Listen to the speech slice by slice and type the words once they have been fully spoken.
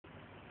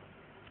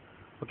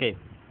Okay.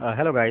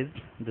 Hello guys.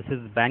 This is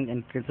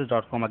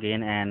bankandprincess.com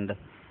again, and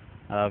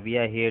we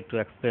are here to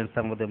explain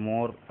some of the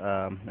more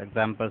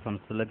examples on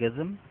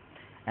syllogism.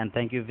 And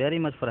thank you very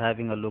much for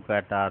having a look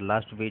at our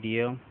last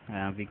video.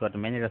 We got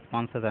many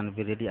responses, and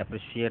we really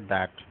appreciate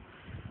that.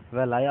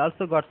 Well, I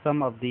also got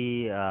some of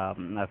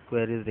the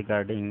queries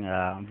regarding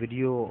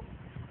video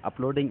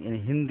uploading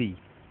in Hindi.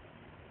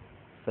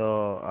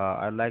 So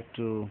I'd like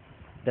to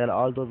tell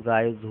all those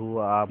guys who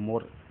are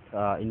more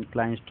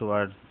inclined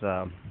towards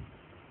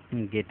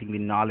getting the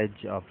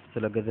knowledge of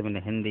syllogism in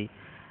Hindi.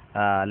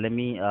 Let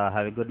me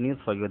have a good news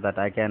for you that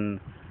I can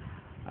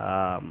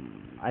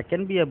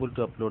be able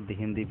to upload the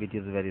Hindi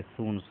videos very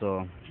soon.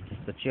 So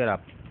cheer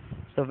up.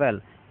 So well,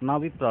 now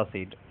we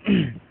proceed.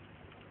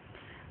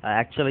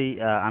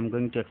 I'm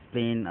going to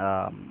explain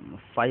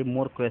five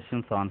more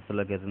questions on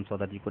syllogism so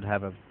that you could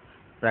have a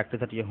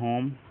practice at your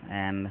home.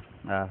 And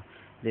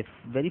the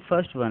very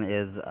first one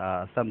is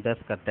some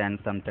desks are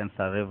tents, some tents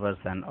are rivers,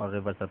 and or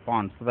rivers are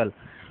ponds. Well,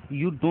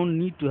 you don't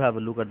need to have a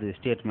look at the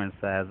statements,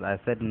 as I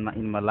said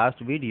in my last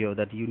video,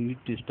 that you need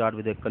to start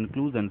with the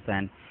conclusions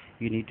and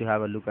you need to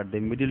have a look at the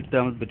middle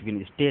terms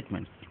between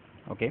statements.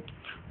 Okay,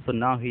 so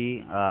now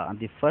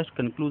the first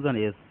conclusion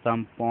is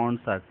some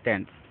ponds are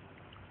tents.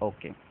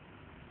 Okay,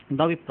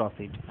 now we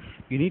proceed.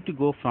 You need to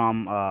go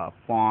from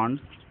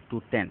ponds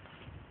to tents.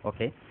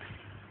 Okay,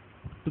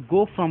 to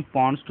go from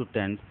ponds to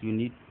tents, you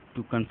need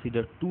to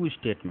consider two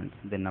statements,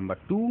 the number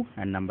 2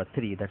 and number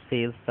 3, that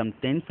says some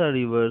tents are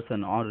rivers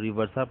and all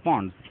rivers are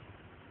ponds.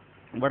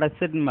 What I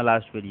said in my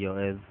last video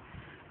is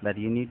that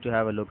you need to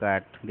have a look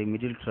at the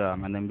middle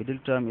term, and the middle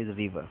term is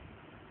river.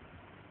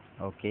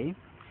 Okay,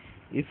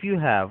 if you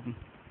have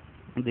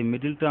the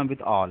middle term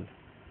with all,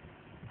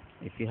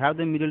 if you have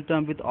the middle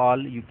term with all,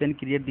 you can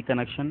create the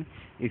connection.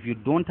 If you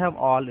don't have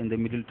all in the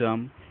middle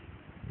term,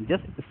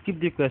 just skip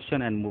the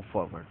question and move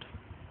forward,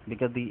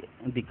 because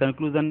the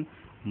conclusion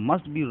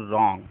must be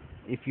wrong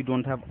if you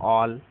don't have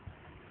all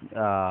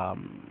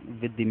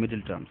with the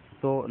middle terms.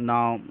 So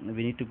now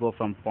we need to go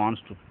from ponds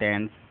to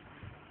tents.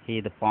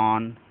 Here the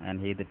pond and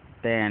here the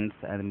tents,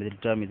 and the middle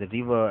term is the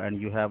river,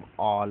 and you have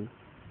all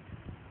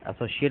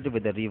associated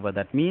with the river.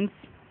 That means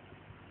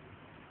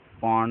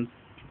ponds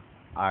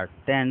are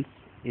tents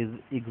is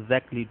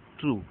exactly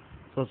true.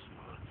 So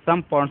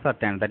some ponds are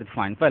tents. That is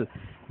fine. Well,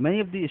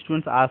 many of the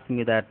students ask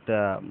me that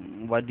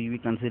why do we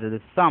consider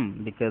this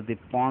some, because the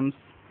ponds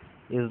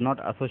is not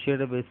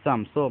associated with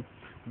some. So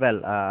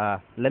well,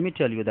 let me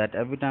tell you that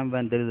every time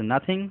when there is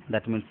nothing,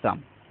 that means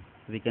some.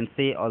 We can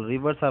say all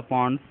rivers are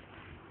ponds,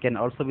 can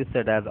also be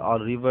said as all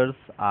rivers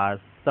are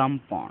some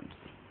ponds.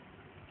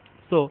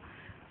 So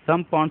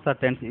some ponds are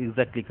tents is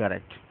exactly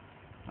correct.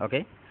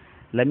 Okay,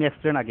 let me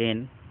explain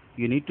again.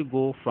 You need to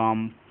go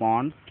from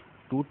ponds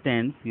to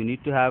tents. You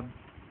need to have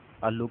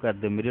a look at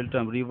the middle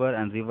term river,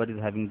 and river is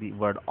having the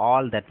word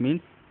all. That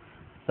means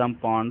some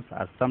ponds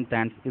are some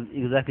tents is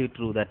exactly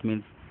true. That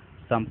means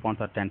some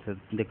ponds are tents.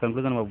 The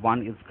conclusion number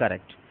 1 is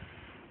correct.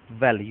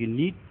 Well, you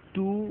need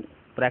to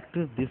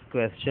practice this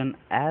question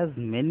as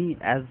many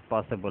as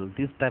possible,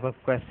 this type of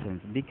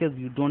questions, because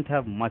you don't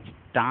have much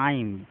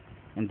time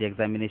in the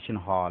examination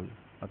hall.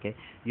 Okay,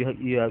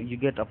 you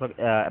get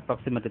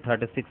approximately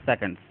 36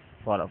 seconds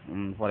for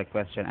a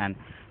question, and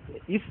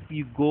if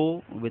you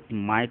go with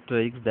my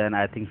tricks, then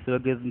I think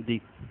syllogism, the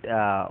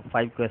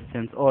 5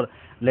 questions, or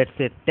let's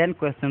say 10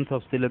 questions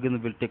of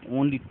syllogism will take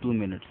only 2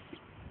 minutes.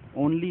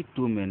 Only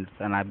 2 minutes,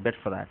 and I bet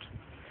for that.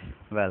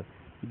 Well,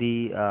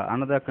 the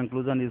another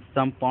conclusion is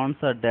some ponds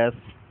are desks.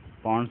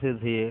 Ponds is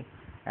here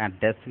and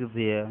desk is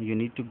here. You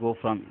need to go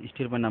from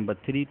statement number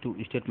 3 to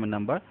statement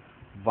number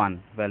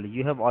 1. Well,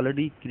 you have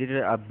already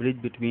created a bridge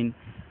between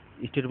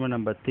statement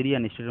number 3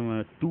 and statement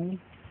number 2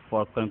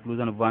 for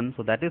conclusion 1,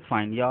 so that is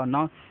fine. Yeah,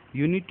 now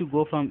you need to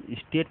go from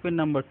statement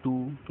number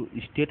 2 to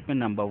statement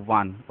number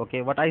 1.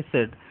 Okay, what I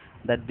said,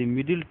 that the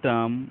middle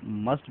term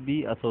must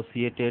be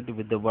associated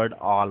with the word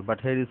all,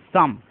 but here is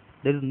some,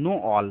 there is no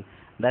all.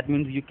 That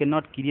means you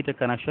cannot create a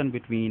connection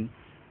between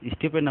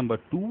statement number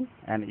 2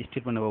 and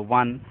statement number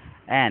 1,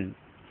 and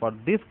for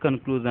this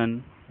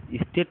conclusion,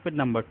 statement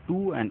number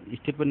 2 and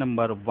statement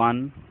number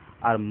 1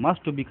 are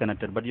must to be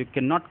connected, but you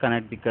cannot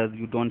connect because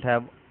you don't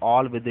have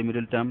all with the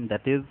middle term.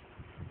 That is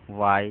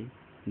why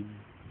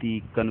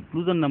the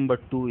conclusion number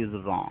 2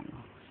 is wrong.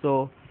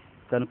 So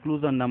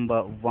conclusion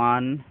number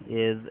 1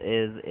 is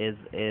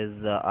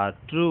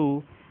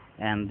true,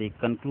 and the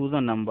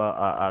conclusion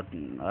number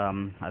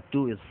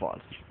 2 is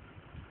false.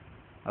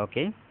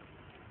 Okay,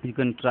 you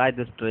can try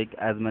this trick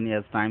as many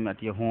as time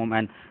at your home,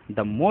 and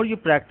the more you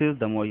practice,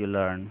 the more you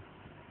learn.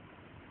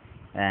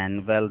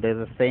 And well,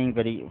 there's a saying,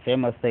 very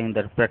famous saying,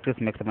 that practice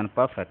makes a man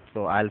perfect.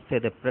 So I'll say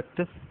that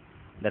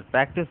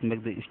practice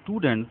makes the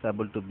students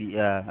able to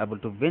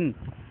win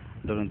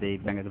during the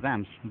bank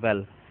exams.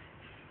 Well,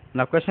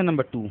 now question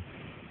number 2.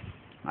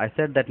 I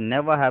said that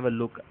never have a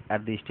look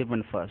at the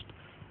statement first.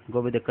 Go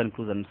with the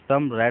conclusion.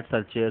 Some rats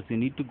are chairs. You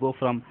need to go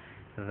from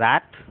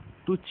rat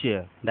to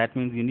chair. That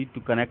means you need to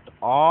connect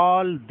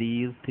all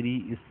these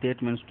 3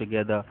 statements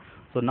together.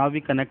 So now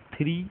we connect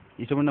 3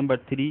 statement number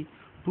 3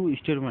 to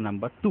statement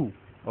number 2.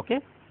 Okay.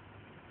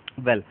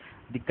 Well,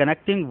 the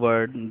connecting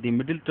word, the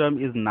middle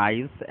term is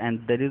nice,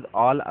 and there is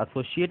all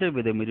associated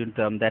with the middle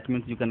term. That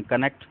means you can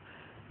connect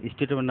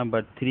statement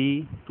number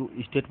 3 to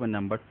statement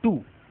number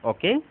 2.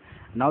 Okay.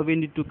 Now we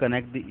need to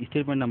connect the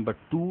statement number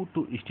 2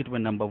 to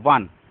statement number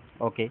 1.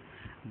 Okay.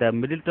 The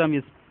middle term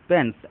is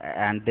pence,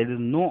 and there is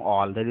no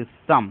all, there is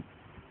some.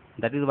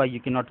 That is why you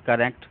cannot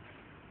connect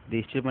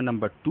the statement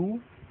number 2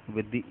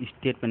 with the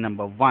statement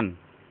number 1.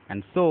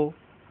 And so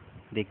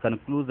the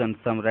conclusion,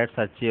 some rats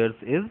are chairs,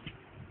 is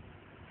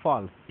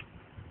false.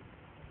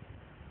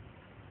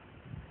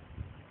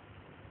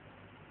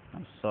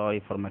 I'm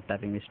sorry for my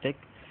typing mistake.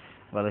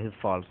 Well, it is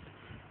false.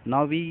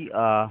 Now we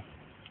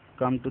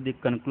come to the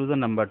conclusion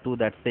number 2,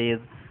 that says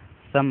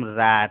some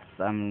rats.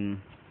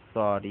 I'm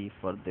sorry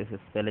for this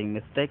spelling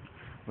mistake.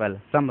 Well,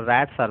 some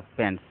rats are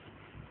pens.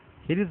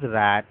 Here is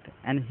rat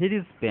and here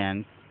is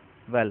pens.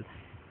 Well,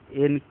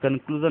 in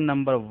conclusion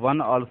number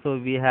 1 also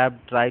we have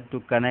tried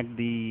to connect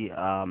the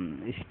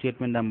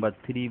statement number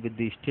 3 with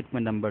the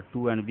statement number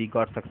 2, and we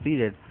got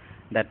succeeded.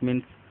 That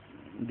means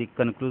the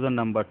conclusion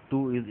number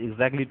 2 is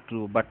exactly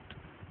true. But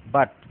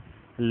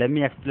let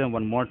me explain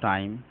one more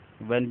time.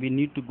 When we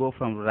need to go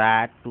from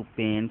rat to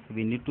pens,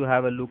 we need to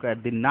have a look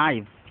at the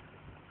knives,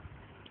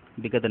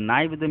 because the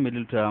knife is the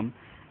middle term,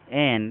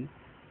 and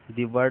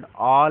the word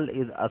all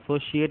is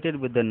associated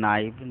with the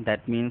knife.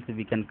 That means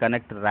we can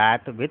connect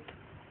rat with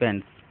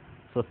pens.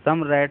 So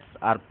some rats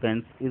are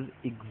pens is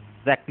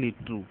exactly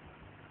true.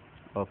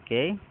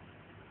 Okay,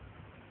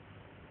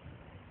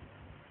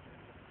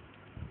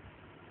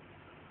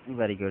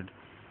 very good.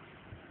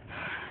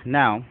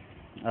 Now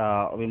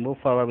we move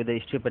forward with the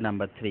stupid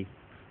number 3.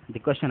 The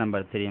question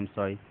number 3, I'm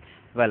sorry.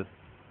 Well,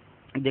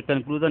 the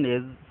conclusion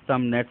is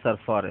some nets are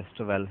forest.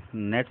 Well,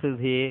 nets is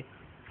here,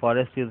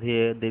 forest is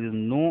here. There is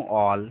no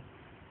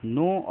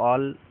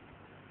all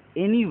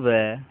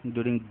anywhere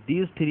during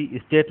these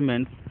three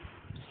statements.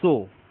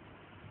 So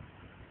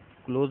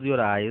close your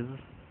eyes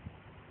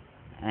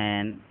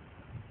and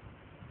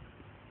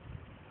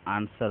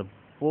answer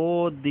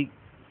both the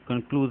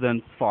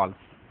conclusions false.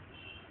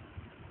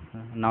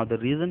 Now the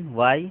reason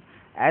why,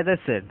 as I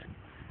said,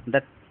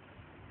 that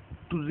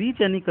to reach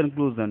any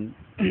conclusion,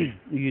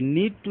 you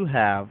need to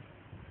have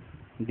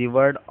the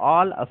word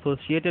all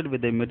associated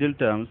with the middle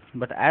terms,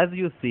 but as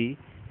you see,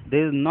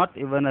 there is not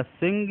even a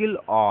single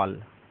all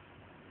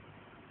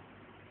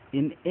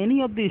in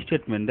any of the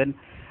statement. Then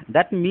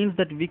that means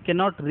that we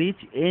cannot reach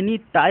any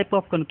type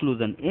of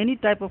conclusion. Any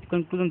type of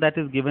conclusion that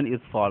is given is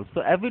false.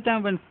 So every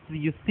time when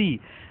you see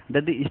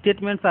that the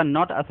statements are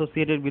not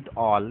associated with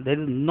all, there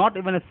is not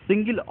even a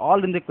single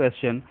all in the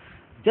question,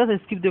 just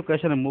skip the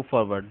question and move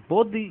forward.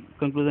 Both the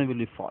conclusion will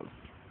be false.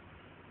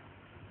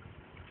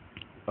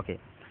 Okay.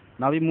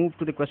 Now we move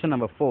to the question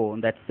number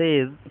 4, that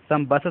says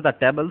some buses are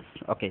tables.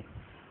 Okay.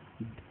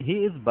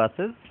 He is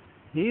buses,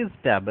 he is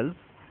tables,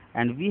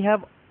 and we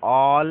have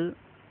all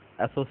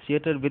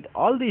associated with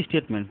all the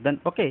statements. Then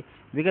okay,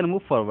 we can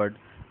move forward.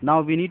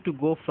 Now we need to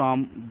go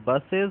from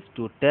buses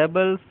to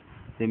tables.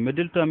 The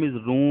middle term is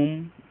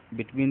room.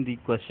 Between the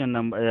question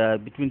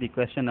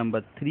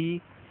number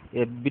 3,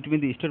 between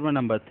the statement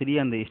number 3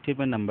 and the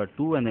statement number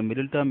 2, and the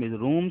middle term is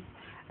rooms,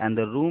 and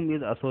the room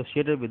is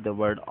associated with the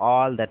word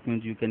all. That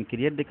means you can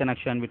create the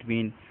connection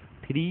between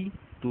 3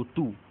 to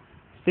 2.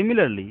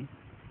 Similarly,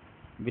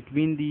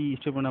 between the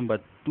statement number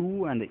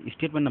 2 and the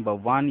statement number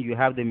 1, you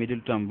have the middle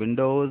term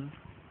windows,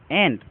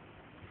 and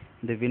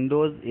the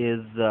windows is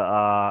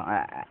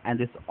and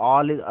this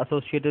all is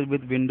associated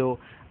with window.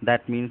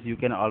 That means you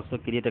can also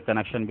create a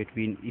connection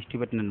between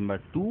statement number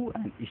 2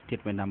 and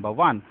statement number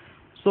 1.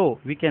 So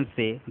we can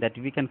say that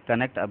we can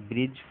connect a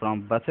bridge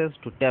from buses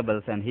to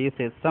tables, and he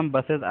says some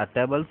buses are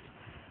tables.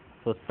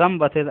 So some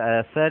buses,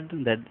 I said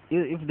that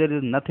if there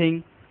is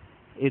nothing,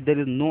 if there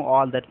is no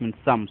all, that means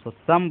some. So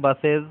some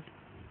buses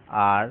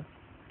are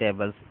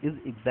tables is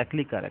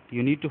exactly correct.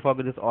 You need to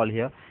forget this all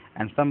here,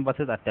 and some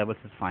buses are tables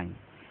is fine.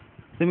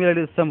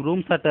 Similarly, some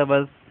rooms are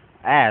tables,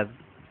 as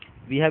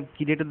we have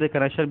created the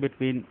connection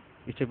between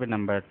statement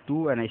number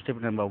 2 and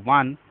statement number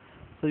 1.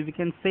 So we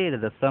can say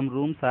that the some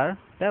rooms are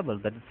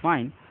tables. That is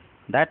fine.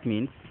 That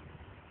means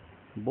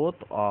both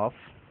of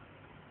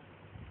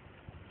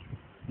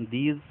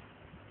these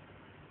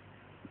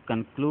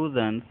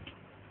conclusions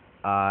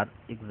are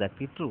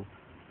exactly true.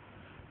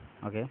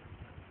 Okay.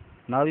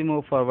 Now we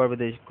move forward with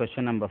the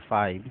question number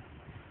 5.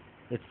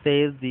 It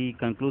says the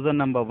conclusion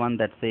number 1,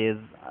 that says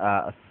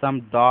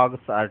some dogs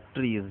are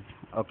trees.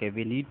 Okay,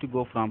 we need to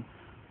go from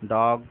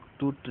dog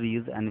to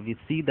trees, and we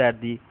see that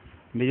the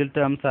middle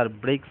terms are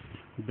bricks,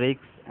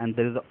 and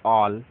there is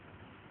all.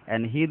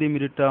 And here the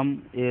middle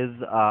term is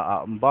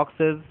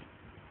boxes,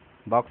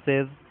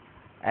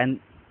 and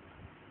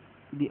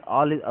the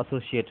all is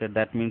associated.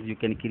 That means you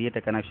can create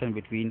a connection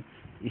between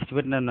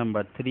statement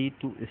number 3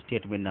 to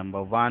statement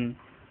number 1.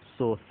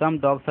 So some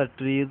dogs are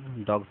trees,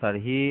 dogs are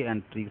here,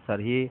 and trees are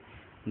here.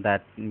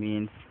 That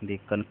means the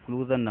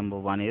conclusion number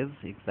 1 is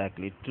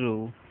exactly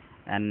true.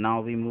 And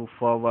now we move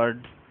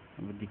forward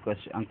with the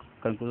question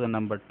conclusion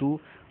number 2.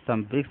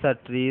 Some bricks are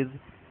trees,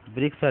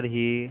 bricks are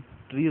here,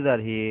 trees are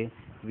here.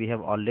 we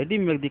have already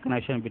made the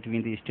connection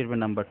between the statement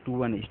number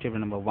 2 and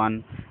statement number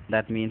 1.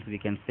 That means we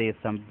can say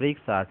some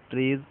bricks are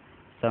trees,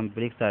 some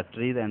bricks are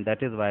trees, and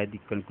that is why the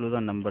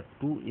conclusion number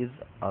 2 is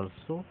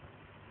also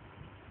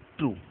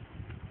true.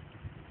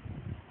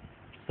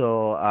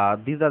 So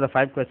these are the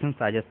 5 questions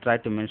I just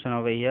tried to mention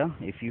over here.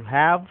 If you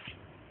have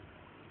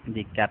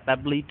the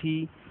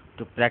capability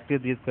to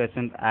practice these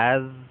questions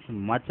as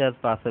much as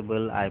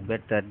possible, I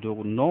bet that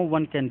no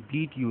one can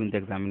beat you in the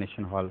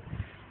examination hall.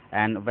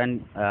 And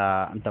when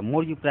the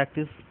more you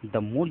practice,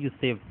 the more you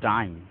save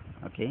time.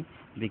 Okay,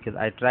 because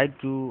I tried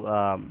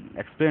to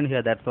explain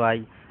here. That's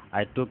why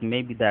I took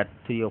maybe that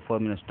 3 or 4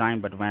 minutes time.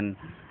 But when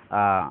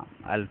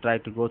I'll try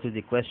to go through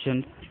the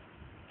questions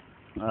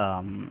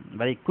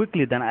very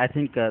quickly, then I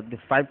think the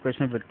 5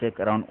 questions will take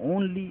around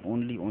only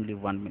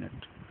 1 minute.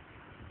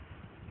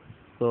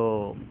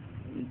 So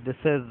this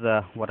is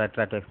what I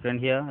try to explain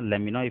here.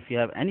 Let me know if you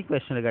have any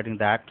question regarding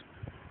that.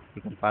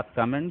 You can pass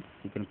comments.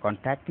 You can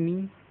contact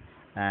me,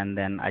 and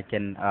then I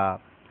can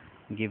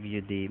give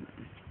you the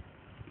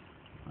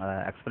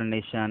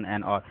explanation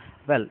and or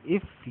well,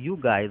 if you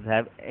guys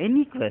have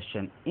any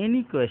question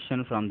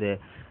from the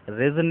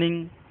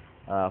reasoning,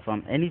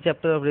 from any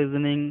chapter of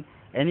reasoning,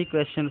 any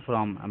question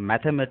from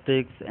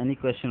mathematics, any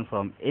question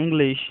from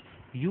English,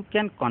 you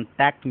can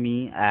contact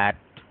me at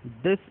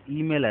this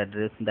email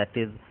address, that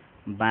is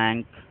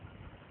bankentrances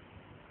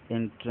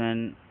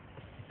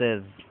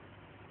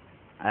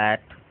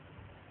at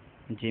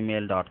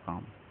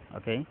gmail.com.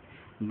 Okay,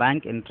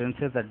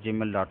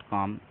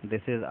 bankentrances@gmail.com.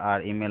 This is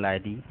our email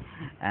ID,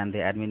 and the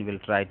admin will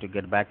try to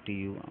get back to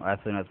you as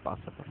soon as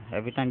possible.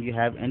 Every time you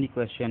have any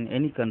question,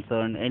 any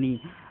concern, any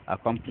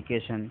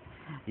complication,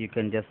 you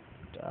can just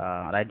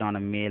write down a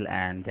mail,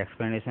 and the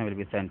explanation will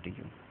be sent to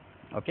you.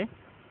 Okay,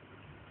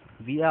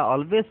 we are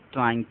always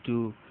trying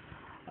to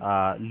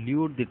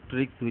lure the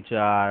tricks which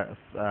are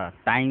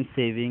time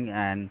saving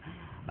and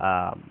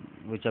uh,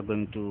 which are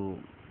going to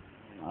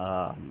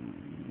uh,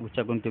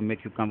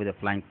 make you come with a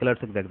flying colors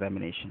of the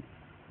examination.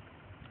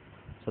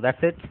 So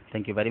that's it.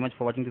 Thank you very much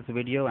for watching this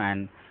video,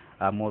 and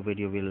more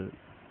video will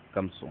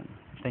come soon.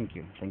 Thank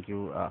you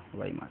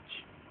very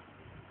much.